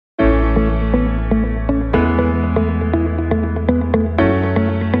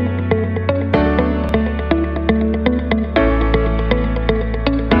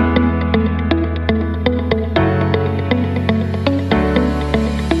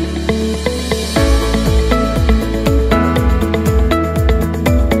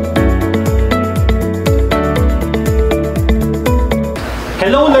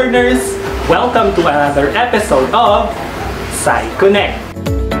learners! Welcome to another episode of Sci-Connect.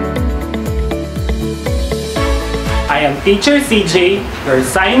 I am Teacher CJ, your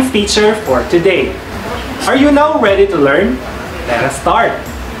science teacher for today. Are you now ready to learn? Let us start!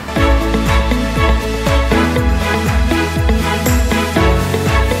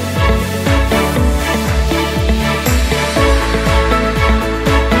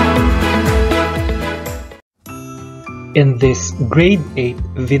 In this grade 8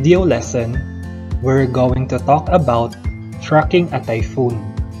 video lesson, we're going to talk about tracking a typhoon.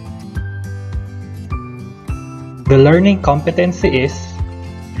 The learning competency is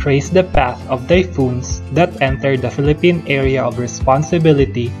trace the path of typhoons that enter the Philippine area of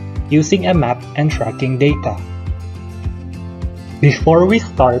responsibility using a map and tracking data. Before we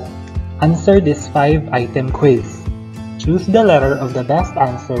start, answer this 5-item quiz. Choose the letter of the best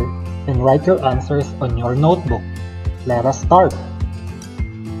answer and write your answers on your notebook. Let us start.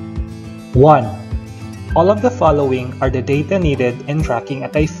 1. All of the following are the data needed in tracking a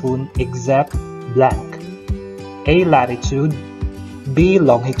typhoon except blank. A. Latitude, B.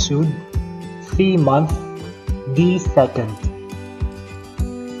 Longitude, C. Month, D. Second.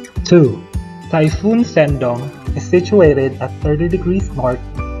 2. Typhoon Sendong is situated at 30 degrees north,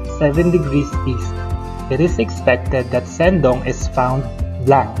 7 degrees east. It is expected that Sendong is found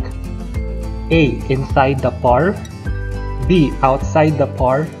blank. A. Inside the PAR, B. Outside the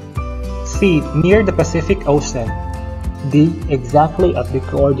PAR, C. Near the Pacific Ocean, D. Exactly at the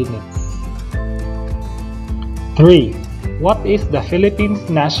coordinates. 3. What is the Philippines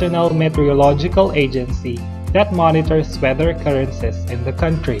National Meteorological Agency that monitors weather occurrences in the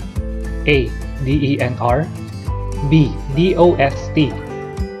country? A. DENR, B. DOST,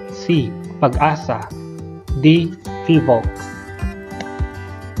 C. Pag-asa, D. PHIVOLCS.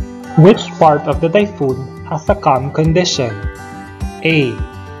 Which part of the typhoon has a calm condition? A.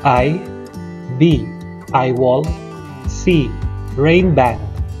 Eye, B. Eye wall, C. Rain band,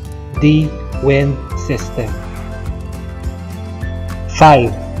 D. Wind system.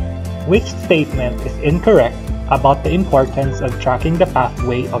 5. Which statement is incorrect about the importance of tracking the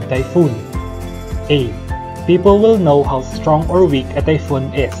pathway of typhoon? A. People will know how strong or weak a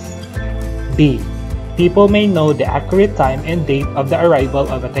typhoon is. B. People may know the accurate time and date of the arrival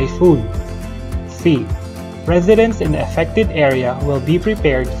of a typhoon. C. Residents in the affected area will be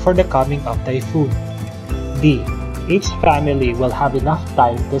prepared for the coming of typhoon. D. Each family will have enough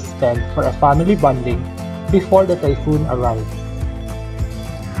time to spend for a family bonding before the typhoon arrives.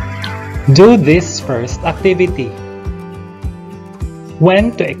 Do this first activity.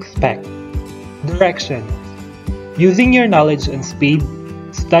 When to expect. Directions. Using your knowledge and speed,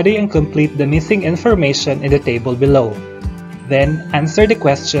 study and complete the missing information in the table below. Then answer the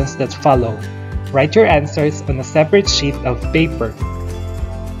questions that follow. Write your answers on a separate sheet of paper.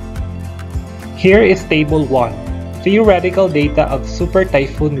 Here is Table 1, Theoretical Data of Super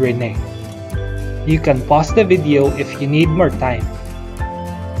Typhoon Rene. You can pause the video if you need more time.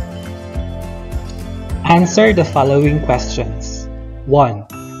 Answer the following questions. 1.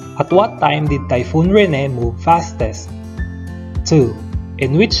 At what time did Typhoon Rene move fastest? 2.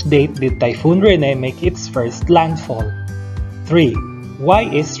 In which date did Typhoon Rene make its first landfall? 3. Why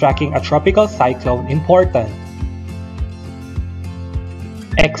is tracking a tropical cyclone important?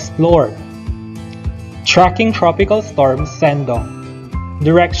 Explore. Tracking tropical storm Sendong.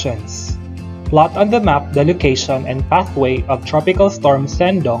 Directions. Plot on the map the location and pathway of tropical storm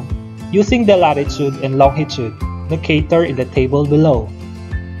Sendong using the latitude and longitude located in the table below.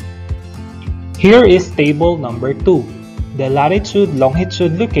 Here is table number 2, the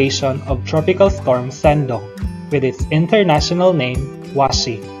latitude-longitude location of tropical storm Sendong with its international name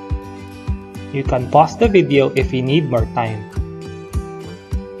Washi. You can pause the video if you need more time.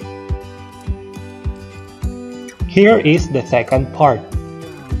 Here is the second part.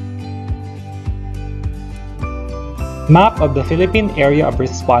 Map of the Philippine Area of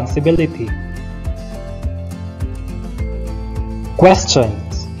Responsibility.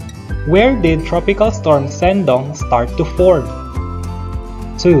 Questions. Where did Tropical Storm Sendong start to form?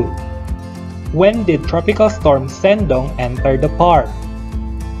 2. When did Tropical Storm Sendong enter the PAR?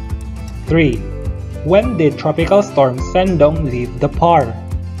 3. When did Tropical Storm Sendong leave the PAR?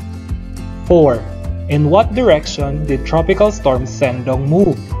 4. In what direction did Tropical Storm Sendong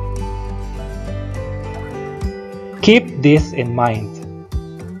move? Keep this in mind.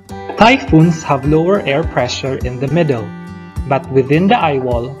 Typhoons have lower air pressure in the middle, but within the eye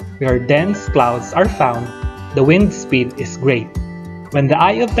wall, where dense clouds are found, the wind speed is great. When the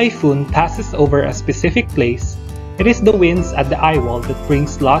eye of typhoon passes over a specific place, it is the winds at the eye wall that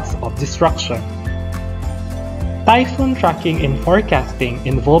brings lots of destruction. Typhoon tracking and forecasting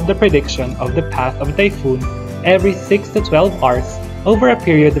involve the prediction of the path of a typhoon every 6 to 12 hours over a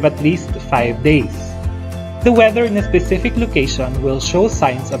period of at least 5 days. The weather in a specific location will show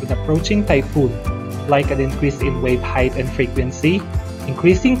signs of an approaching typhoon, like an increase in wave height and frequency,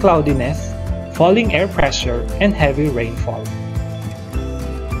 increasing cloudiness, falling air pressure, and heavy rainfall.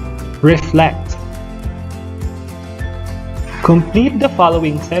 Reflect. Complete the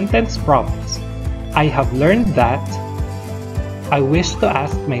following sentence prompts. I have learned that. I wish to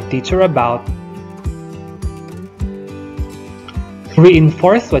ask my teacher about. To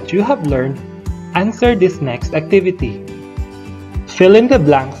reinforce what you have learned, answer this next activity. Fill in the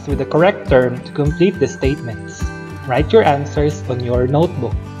blanks with the correct term to complete the statements. Write your answers on your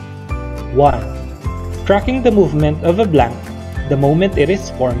notebook. 1. Tracking the movement of a blank the moment it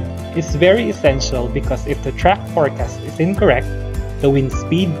is formed is very essential because if the track forecast is incorrect, the wind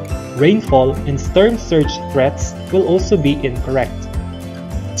speed, rainfall, and storm surge threats will also be incorrect.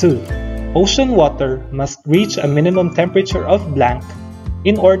 2. Ocean water must reach a minimum temperature of blank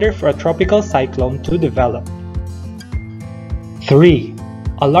in order for a tropical cyclone to develop. 3.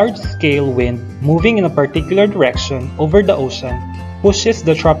 A large-scale wind moving in a particular direction over the ocean pushes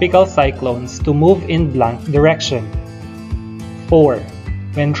the tropical cyclones to move in blank direction. 4.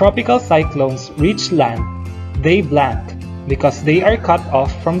 When tropical cyclones reach land, they blank because they are cut off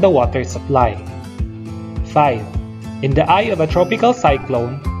from the water supply. 5. In the eye of a tropical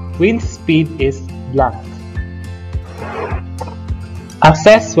cyclone, wind speed is blank.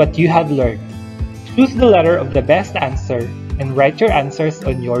 Assess what you have learned. Choose the letter of the best answer and write your answers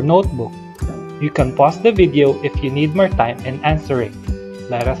on your notebook. You can pause the video if you need more time in answering.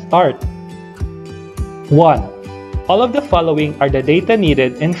 Let us start. 1. All of the following are the data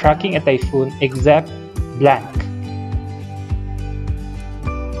needed in tracking a typhoon except blank.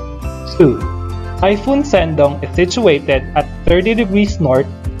 2. Typhoon Sendong is situated at 30 degrees north,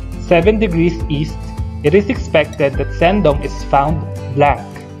 7 degrees east. It is expected that Sendong is found blank.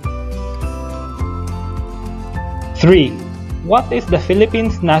 3. What is the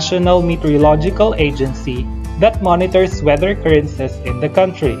Philippines National Meteorological Agency that monitors weather occurrences in the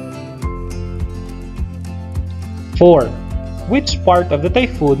country? 4. Which part of the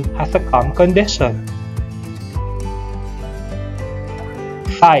typhoon has a calm condition?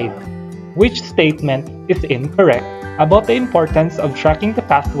 5. Which statement is incorrect about the importance of tracking the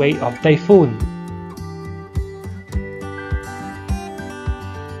pathway of typhoon?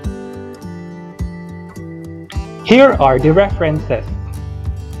 Here are the references.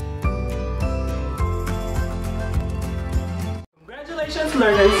 Congratulations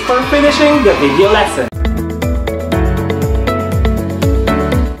learners for finishing the video lesson.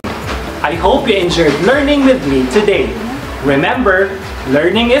 I hope you enjoyed learning with me today. Remember,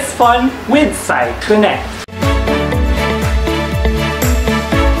 learning is fun with Sci-Connect.